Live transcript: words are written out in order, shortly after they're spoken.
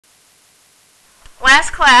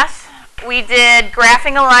last class, we did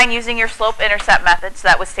graphing a line using your slope-intercept method. So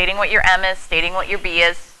that was stating what your M is, stating what your B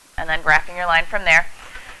is, and then graphing your line from there.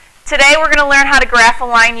 Today we're going to learn how to graph a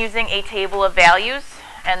line using a table of values.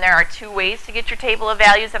 And there are two ways to get your table of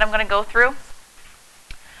values that I'm going to go through.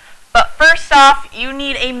 But first off, you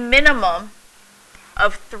need a minimum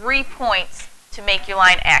of 3 points to make your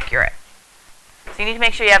line accurate. So you need to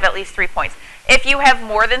make sure you have at least 3 points. If you have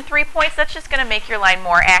more than 3 points, that's just going to make your line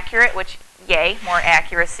more accurate, which, yay, more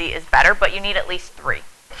accuracy is better, but you need at least 3.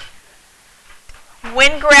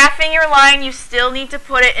 When graphing your line, you still need to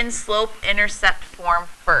put it in slope-intercept form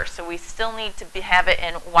first. So we still need to have it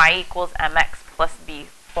in y equals mx plus b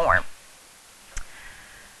form.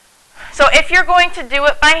 So if you're going to do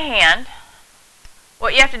it by hand,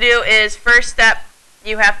 what you have to do is, first step,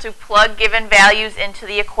 you have to plug given values into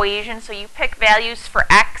the equation. So you pick values for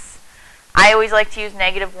x. I always like to use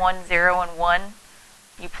 -1, 0, and 1.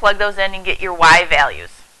 You plug those in and get your y values.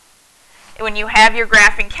 When you have your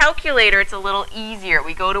graphing calculator, it's a little easier.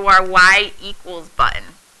 We go to our y equals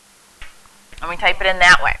button, and we type it in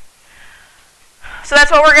that way. So that's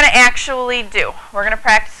what we're going to actually do. We're going to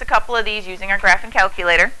practice a couple of these using our graphing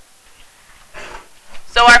calculator.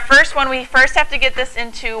 So our first one, we first have to get this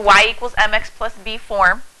into y equals mx plus b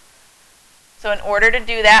form. So in order to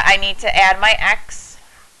do that, I need to add my x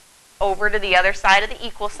over to the other side of the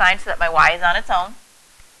equal sign so that my y is on its own.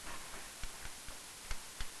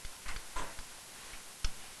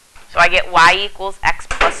 So I get y equals x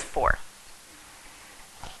plus 4.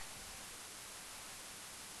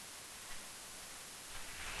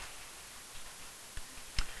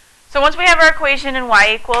 So once we have our equation in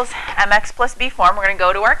y equals mx plus b form, we're going to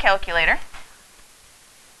go to our calculator.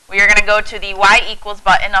 We are going to go to the y equals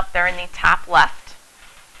button up there in the top left.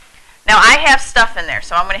 Now I have stuff in there,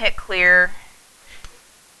 so I'm going to hit clear,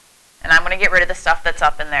 and I'm going to get rid of the stuff that's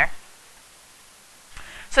up in there.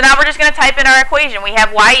 So now we're just going to type in our equation. We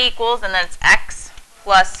have y equals, and then it's x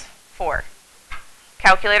plus 4.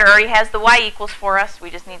 Calculator already has the y equals for us. We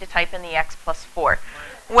just need to type in the x plus 4.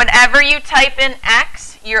 Whenever you type in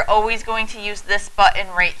x, you're always going to use this button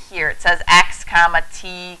right here. It says x, comma,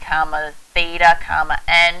 t, comma, theta, comma,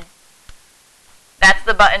 n. That's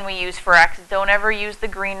the button we use for x. Don't ever use the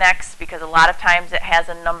green x because a lot of times it has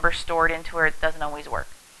a number stored into it. It doesn't always work.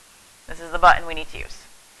 This is the button we need to use.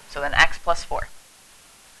 So then x plus 4.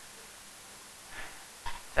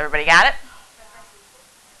 So everybody got it?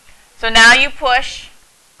 So now you push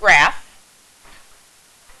graph,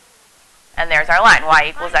 and there's our line, y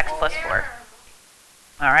equals x plus 4.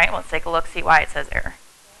 All right, let's take a look, see why it says error.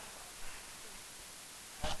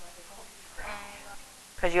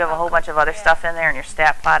 Because you have a whole bunch of other stuff in there and your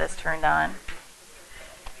stat plot is turned on.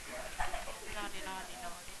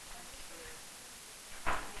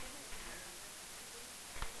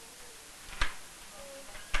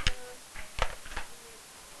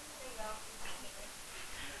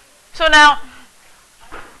 So now,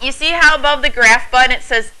 you see how above the graph button it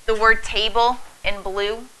says the word table in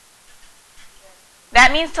blue?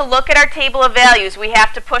 That means to look at our table of values, we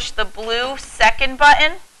have to push the blue second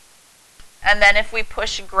button, and then if we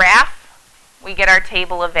push graph, we get our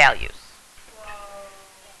table of values.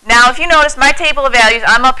 Now, if you notice my table of values,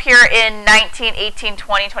 I'm up here in 19, 18,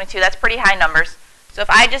 20, 22. That's pretty high numbers. So if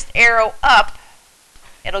I just arrow up,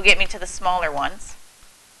 it'll get me to the smaller ones.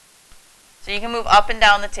 So you can move up and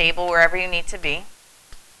down the table wherever you need to be.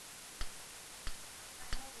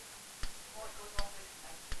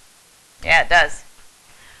 Yeah, it does.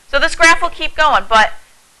 So this graph will keep going, but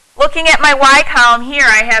looking at my y column here,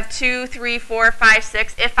 I have 2, 3, 4, 5,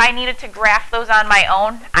 6. If I needed to graph those on my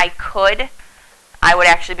own, I could. I would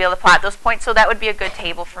actually be able to plot those points, so that would be a good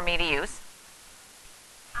table for me to use.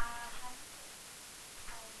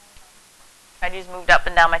 I just moved up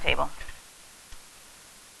and down my table.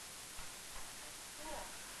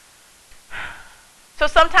 So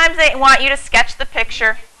sometimes they want you to sketch the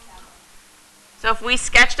picture. So if we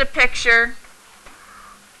sketched a picture,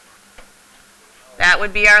 that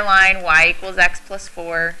would be our line, y equals x plus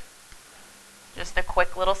 4. Just a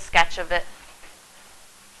quick little sketch of it.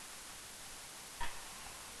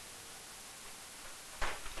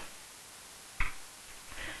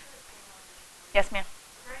 Yes, ma'am?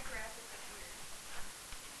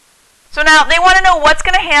 So now they want to know what's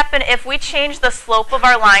going to happen if we change the slope of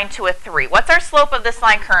our line to a 3. What's our slope of this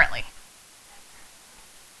line currently?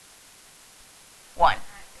 1.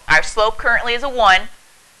 Our slope currently is a 1.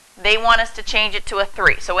 They want us to change it to a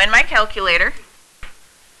 3. So in my calculator,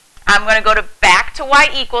 I'm going to go back to y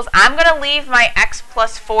equals. I'm going to leave my x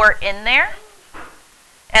plus 4 in there.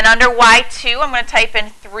 And under y2, I'm going to type in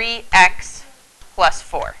 3x plus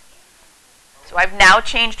 4. So I've now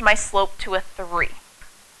changed my slope to a 3.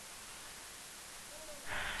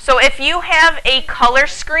 So if you have a color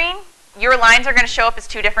screen, your lines are going to show up as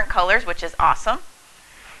 2 different colors, which is awesome.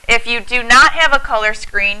 If you do not have a color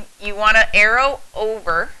screen, you want to arrow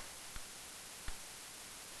over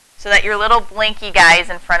so that your little blinky guy is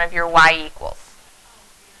in front of your y equals.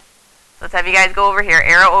 So let's have you guys go over here,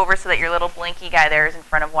 arrow over so that your little blinky guy there is in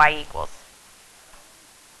front of y equals.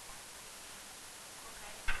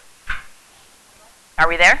 Are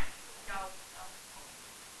we there? No.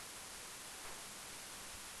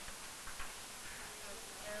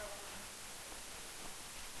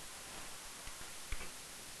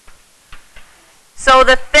 So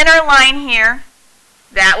the thinner line here,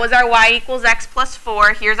 that was our y equals x plus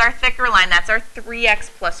 4. Here's our thicker line. That's our 3x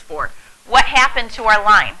plus 4. What happened to our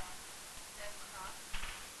line?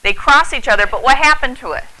 They cross each other, but what happened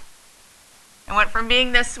to it? It went from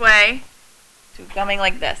being this way to coming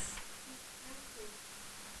like this.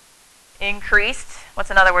 Increased.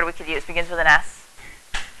 What's another word we could use? Begins with an S.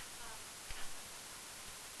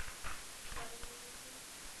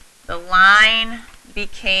 The line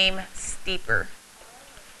became steeper.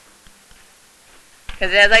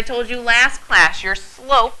 Because as I told you last class, your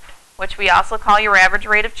slope, which we also call your average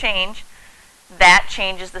rate of change, that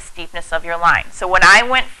changes the steepness of your line. So when I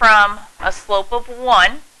went from a slope of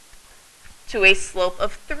 1 to a slope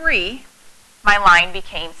of 3, my line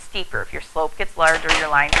became steeper. If your slope gets larger, your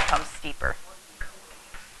line becomes steeper.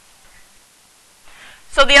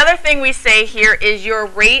 So the other thing we say here is your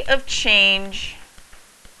rate of change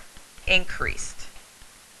increased.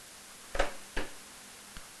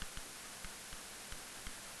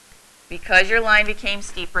 Because your line became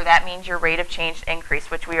steeper, that means your rate of change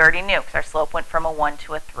increased, which we already knew because our slope went from a 1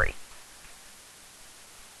 to a 3.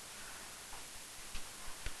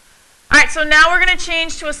 All right, so now we're going to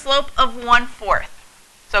change to a slope of 1/4.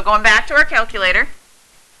 So going back to our calculator,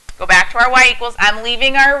 go back to our y equals. I'm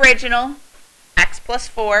leaving our original x plus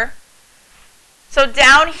 4. So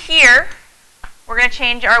down here, we're going to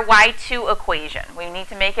change our y2 equation. We need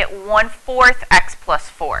to make it 1/4 x plus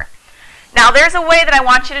 4. Now there's a way that I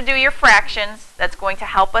want you to do your fractions that's going to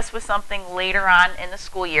help us with something later on in the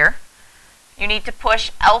school year. You need to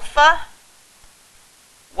push alpha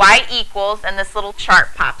y equals, and this little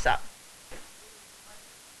chart pops up.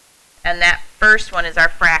 And that first one is our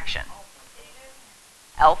fraction.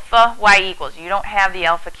 Alpha y equals. You don't have the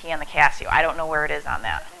alpha key on the Casio. I don't know where it is on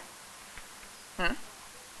that.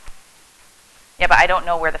 Yeah, but I don't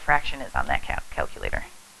know where the fraction is on that calculator.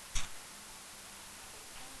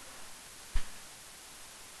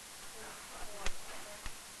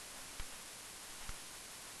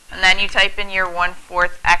 And then you type in your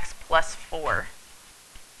 1/4 x plus 4.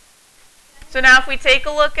 So now if we take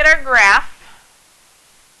a look at our graph,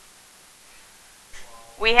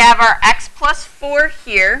 we have our x plus 4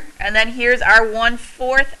 here, and then here's our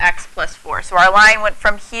 1/4 x plus 4. So our line went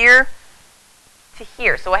from here to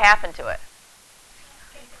here. So what happened to it?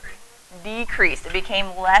 Decreased. It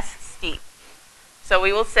became less steep. So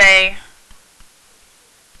we will say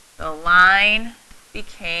the line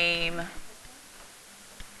became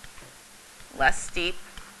less steep.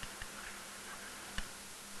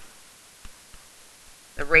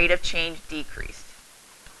 The rate of change decreased.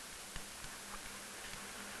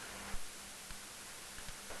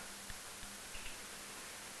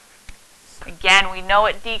 Again, we know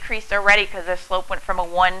it decreased already because the slope went from a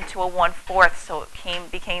 1 to a 1/4, so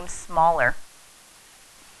it became smaller.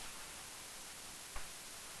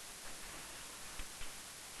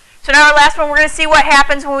 So now our last one, we're going to see what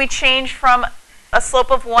happens when we change from a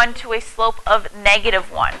slope of 1 to a slope of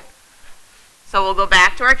 -1. So we'll go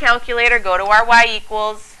back to our calculator, go to our y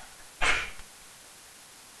equals,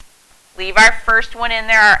 leave our first one in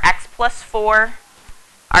there, our x plus 4.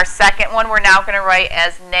 Our second one we're now going to write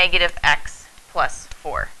as -x plus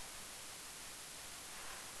 4.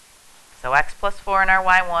 So x plus 4 in our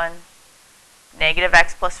y1,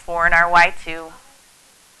 -x plus 4 in our y2.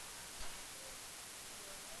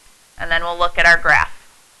 And then we'll look at our graph.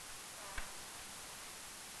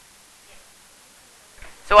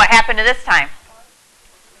 So what happened to this time?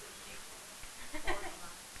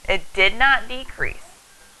 It did not decrease.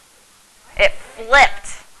 It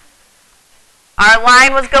flipped. Our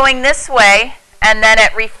line was going this way, and then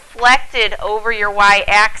it reflected over your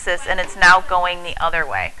y-axis, and it's now going the other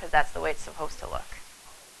way, because that's the way it's supposed to look.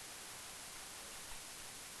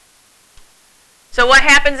 So what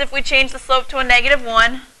happens if we change the slope to a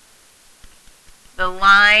 -1? The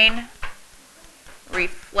line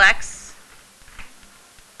reflects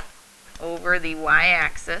over the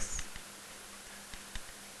y-axis.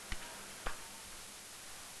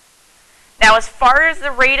 Now, as far as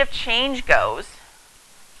the rate of change goes,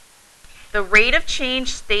 the rate of change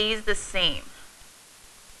stays the same.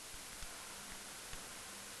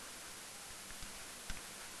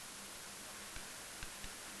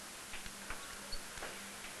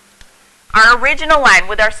 Our original line,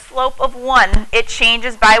 with our slope of 1, it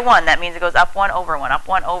changes by 1. That means it goes up 1 over 1, up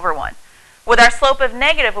 1 over 1. With our slope of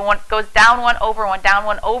negative, it goes down 1 over 1, down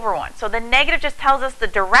 1 over 1. So the negative just tells us the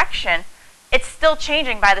direction. It's still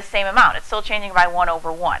changing by the same amount. It's still changing by 1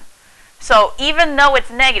 over 1. So even though it's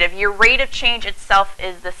negative, your rate of change itself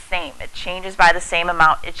is the same. It changes by the same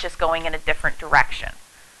amount. It's just going in a different direction.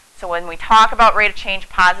 So when we talk about rate of change,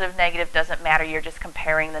 positive, negative, doesn't matter. You're just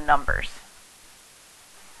comparing the numbers.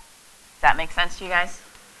 Does that make sense to you guys?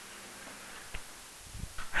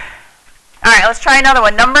 All right, let's try another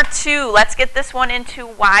one. Number 2, let's get this one into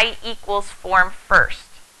y equals form first.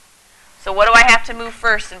 So what do I have to move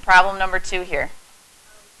first in problem number 2 here?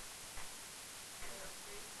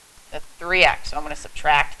 The 3x. So I'm going to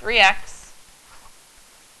subtract 3x.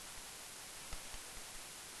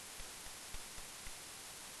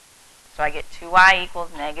 So I get 2y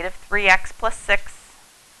equals negative 3x plus 6.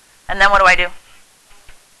 And then what do?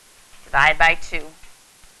 Divide by 2.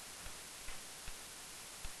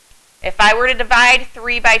 If I were to divide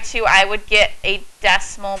 3 by 2, I would get a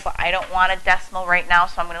decimal, but I don't want a decimal right now,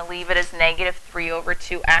 so I'm going to leave it as negative 3 over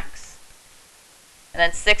 2x. And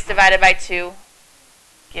then 6 divided by 2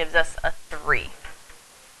 gives us a 3.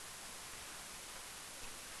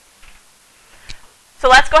 So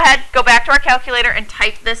let's go ahead, go back to our calculator, and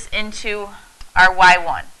type this into our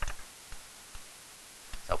y1.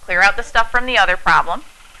 So clear out the stuff from the other problem.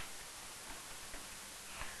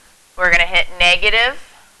 We're going to hit negative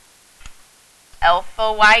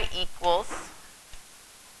alpha y equals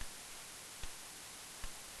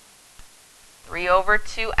 3 over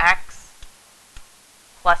 2x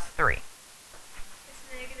plus 3. It's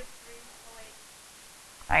negative 3. Oh, wait.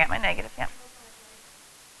 I got my negative, yeah.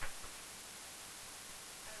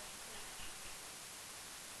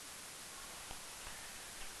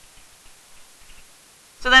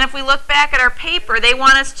 So then if we look back at our paper, they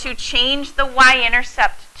want us to change the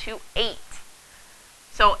y-intercept to 8.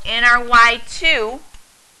 So in our y2,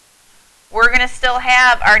 we're going to still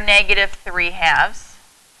have our negative 3 halves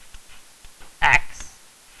x.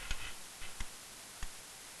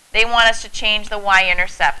 They want us to change the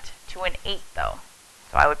y-intercept to an 8, though.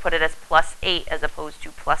 So I would put it as plus 8 as opposed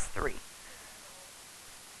to plus 3. Does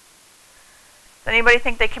anybody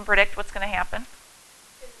think they can predict what's going to happen?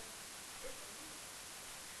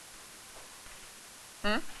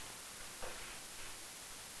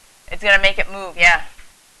 It's going to make it move, yeah.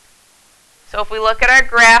 So if we look at our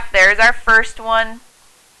graph, there's our first one.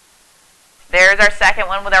 There's our second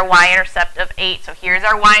one with our y-intercept of 8. So here's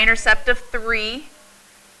our y-intercept of 3.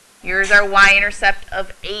 Here's our y-intercept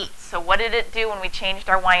of 8. So what did it do when we changed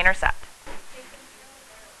our y-intercept?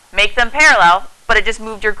 Make them parallel, but it just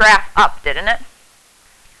moved your graph up, didn't it?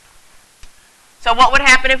 So what would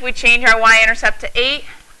happen if we change our y-intercept to 8?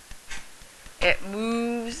 It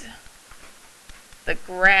moves the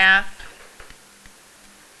graph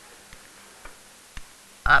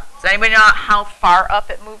up. Does anybody know how far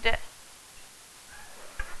up it moved it?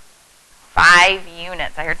 5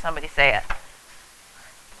 units. I heard somebody say it.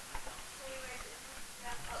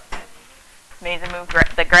 Made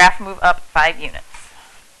the graph move up 5 units.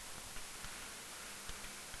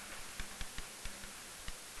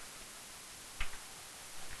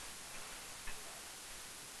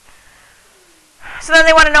 So then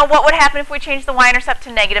they want to know what would happen if we change the y-intercept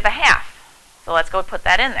to negative 1/2. So let's go put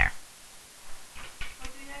that in there.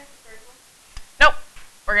 Nope.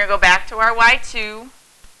 We're going to go back to our y2.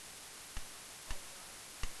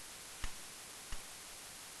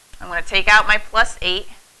 I'm going to take out my plus 8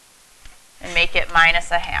 and make it minus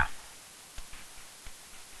 1/2.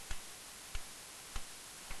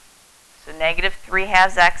 So negative 3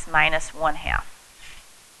 halves x minus 1/2.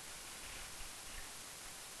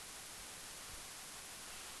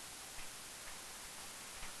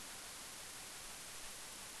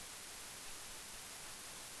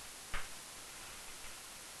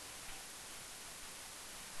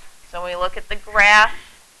 So when we look at the graph,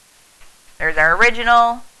 there's our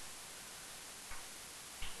original,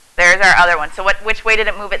 there's our other one. So which way did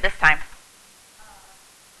it move it this time?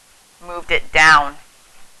 Moved it down.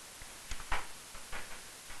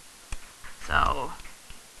 So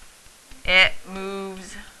it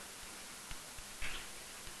moves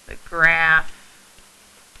the graph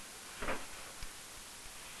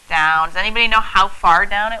down. Does anybody know how far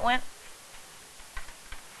down it went?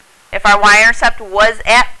 If our y-intercept was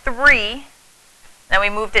at 3, then we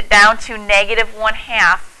moved it down to negative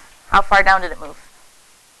 1/2. How far down did it move?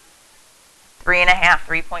 3.5,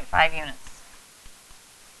 3.5 units.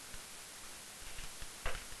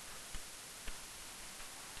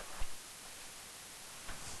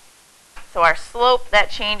 So our slope, that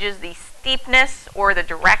changes the steepness or the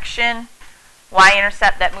direction.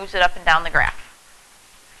 Y-intercept, that moves it up and down the graph.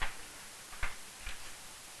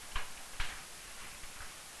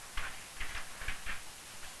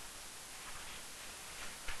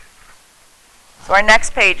 So our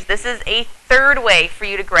next page, this is a third way for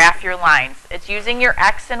you to graph your lines. It's using your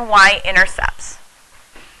x and y intercepts.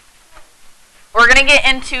 We're going to get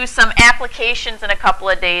into some applications in a couple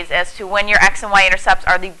of days as to when your x and y intercepts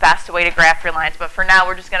are the best way to graph your lines. But for now,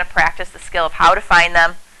 we're just going to practice the skill of how to find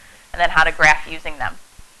them and then how to graph using them.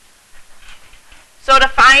 So to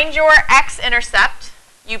find your x-intercept,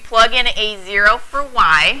 you plug in a 0 for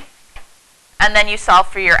y, and then you solve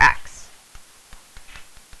for your x.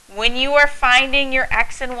 When you are finding your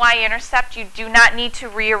x and y-intercept, you do not need to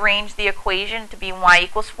rearrange the equation to be in y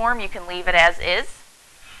equals form. You can leave it as is.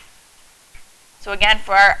 So again,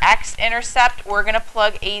 for our x-intercept, we're going to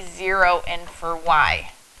plug a 0 in for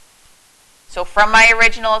y. So from my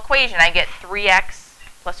original equation, I get 3x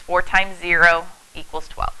plus 4 times 0 equals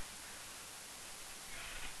 12.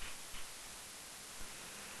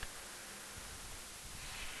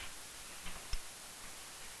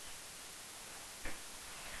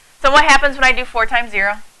 So what happens when I do 4 times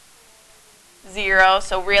 0? 0.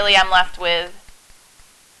 So really I'm left with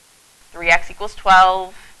 3x equals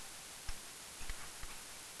 12.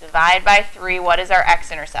 Divide by 3. What is our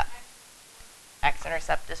x-intercept?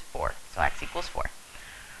 X-intercept is 4. So x equals 4.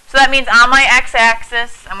 So that means on my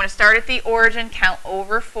x-axis, I'm going to start at the origin, count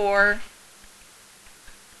over 4,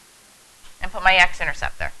 and put my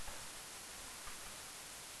x-intercept there.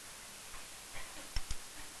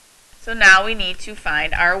 So now we need to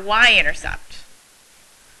find our y-intercept.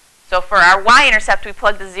 So for our y-intercept, we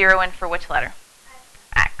plug the 0 in for which letter?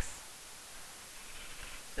 X.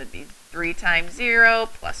 So it would be 3 times 0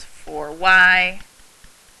 plus 4y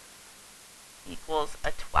equals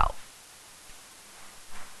a 12.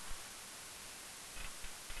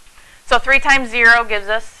 So 3 times 0 gives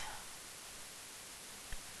us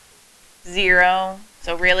 0.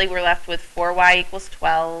 So really we're left with 4y equals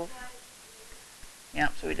 12.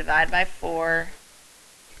 Yep, so we divide by 4.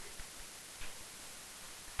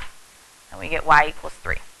 And we get y equals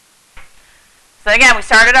 3. So again, we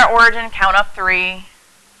started our origin, count up 3,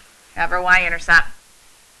 have our y-intercept.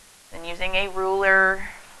 Then using a ruler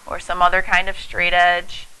or some other kind of straight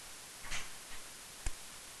edge,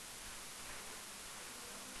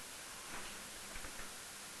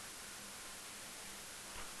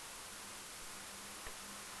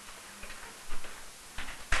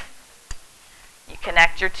 you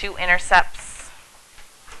connect your two intercepts.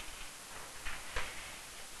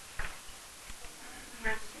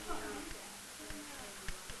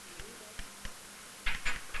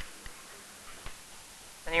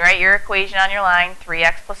 Then you write your equation on your line,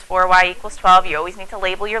 3x plus 4y equals 12. You always need to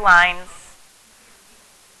label your lines.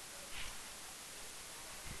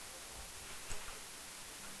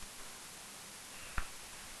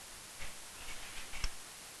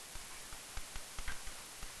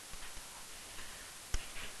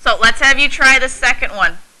 So let's have you try the second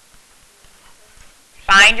one.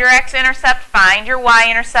 Find your x-intercept, find your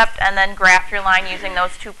y-intercept, and then graph your line using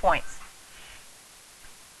those 2 points.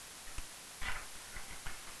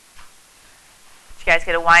 You guys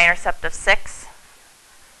get a y-intercept of 6. So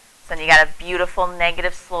then you got a beautiful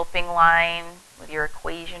negative sloping line with your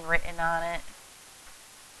equation written on it.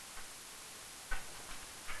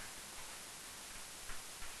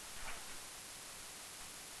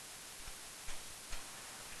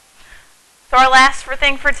 So our last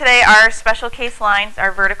thing for today are special case lines,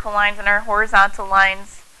 our vertical lines and our horizontal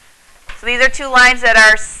lines. So these are 2 lines that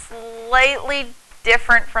are slightly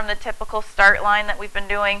different from the typical start line that we've been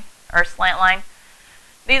doing, or slant line.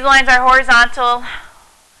 These lines are horizontal,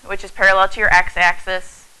 which is parallel to your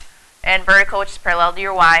x-axis, and vertical, which is parallel to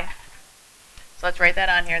your y. So let's write that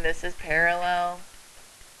on here. This is parallel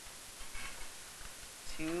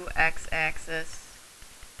to x-axis.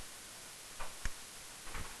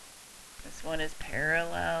 This one is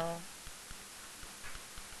parallel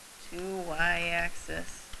to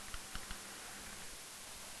y-axis.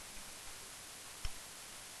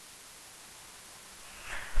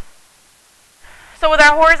 So with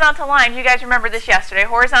our horizontal lines, you guys remember this yesterday,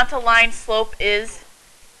 horizontal line slope is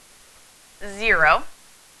 0.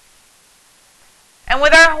 And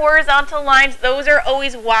with our horizontal lines, those are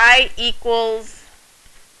always y equals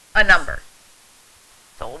a number.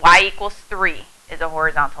 So y equals 3 is a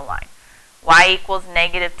horizontal line. Y equals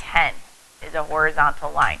 -10 is a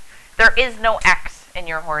horizontal line. there is no x in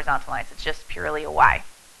your horizontal lines. It's just purely a y.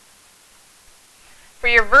 For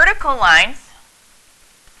your vertical lines,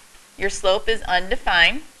 your slope is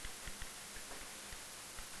undefined.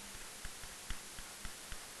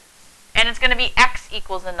 And it's going to be x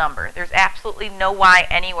equals a number. There's absolutely no y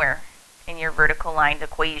anywhere in your vertical line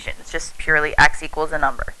equation. It's just purely x equals a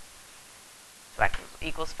number. So x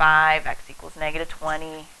equals 5, x equals negative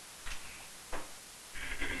 20.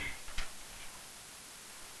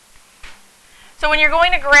 So when you're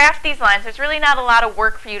going to graph these lines, there's really not a lot of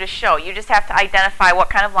work for you to show. You just have to identify what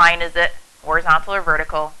kind of line is it, horizontal or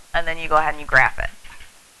vertical, and then you go ahead and you graph it.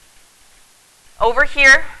 Over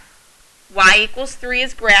here, y equals 3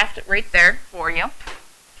 is graphed right there for you.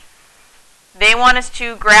 They want us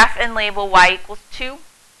to graph and label y equals 2.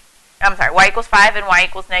 I'm sorry, y equals 5 and y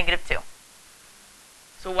equals negative 2.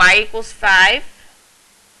 So y equals 5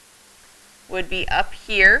 would be up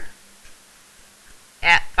here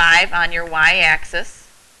at 5 on your y-axis.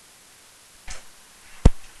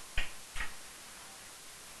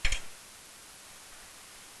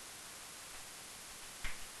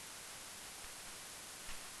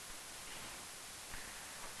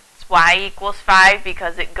 Y equals 5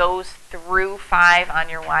 because it goes through 5 on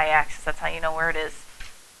your y-axis. That's how you know where it is.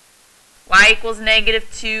 Y equals negative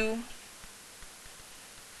 2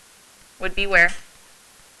 would be where?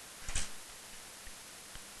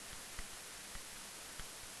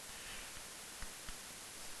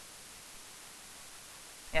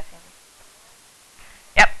 Yes, Andy?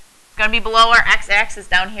 Yep. It's going to be below our x-axis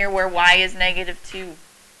down here where y is negative 2.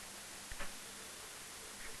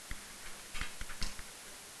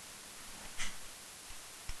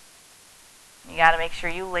 You got to make sure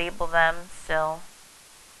you label them still.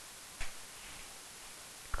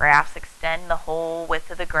 Graphs extend the whole width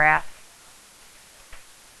of the graph.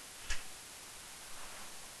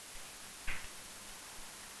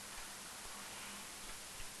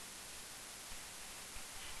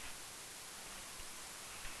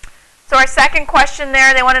 So our second question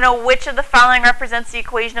there, they want to know which of the following represents the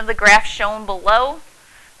equation of the graph shown below.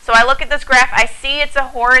 So I look at this graph, I see it's a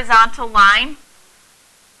horizontal line.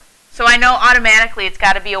 So I know automatically it's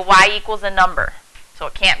got to be a y equals a number. So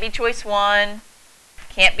it can't be choice 1,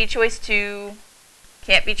 can't be choice 2,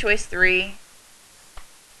 can't be choice 3.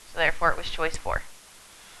 So therefore it was choice 4.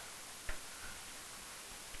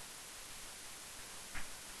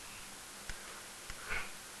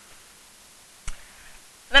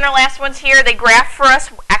 Then our last ones here, they graph for us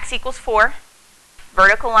x equals 4.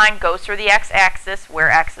 Vertical line goes through the x-axis where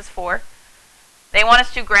x is 4. They want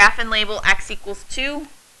us to graph and label x equals 2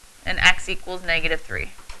 and x equals negative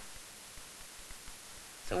 3.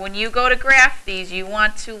 So when you go to graph these, you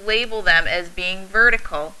want to label them as being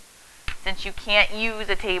vertical, since you can't use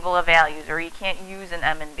a table of values, or you can't use an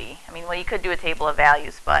M and B. I mean, well, you could do a table of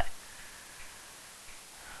values, but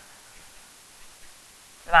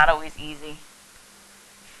it's not always easy.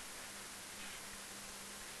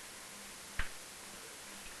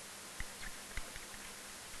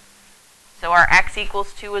 So our x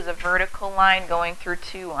equals 2 is a vertical line going through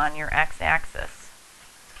 2 on your x-axis.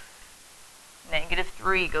 Negative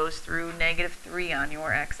 3 goes through negative 3 on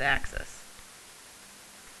your x-axis.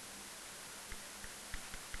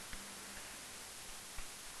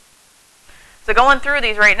 So going through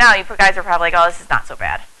these right now, you guys are probably like, oh, this is not so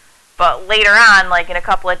bad. But later on, like in a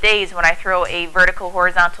couple of days, when I throw a vertical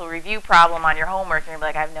horizontal review problem on your homework, you're going to be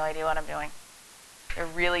like, I have no idea what I'm doing.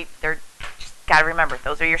 They're just got to remember,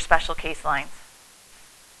 those are your special case lines.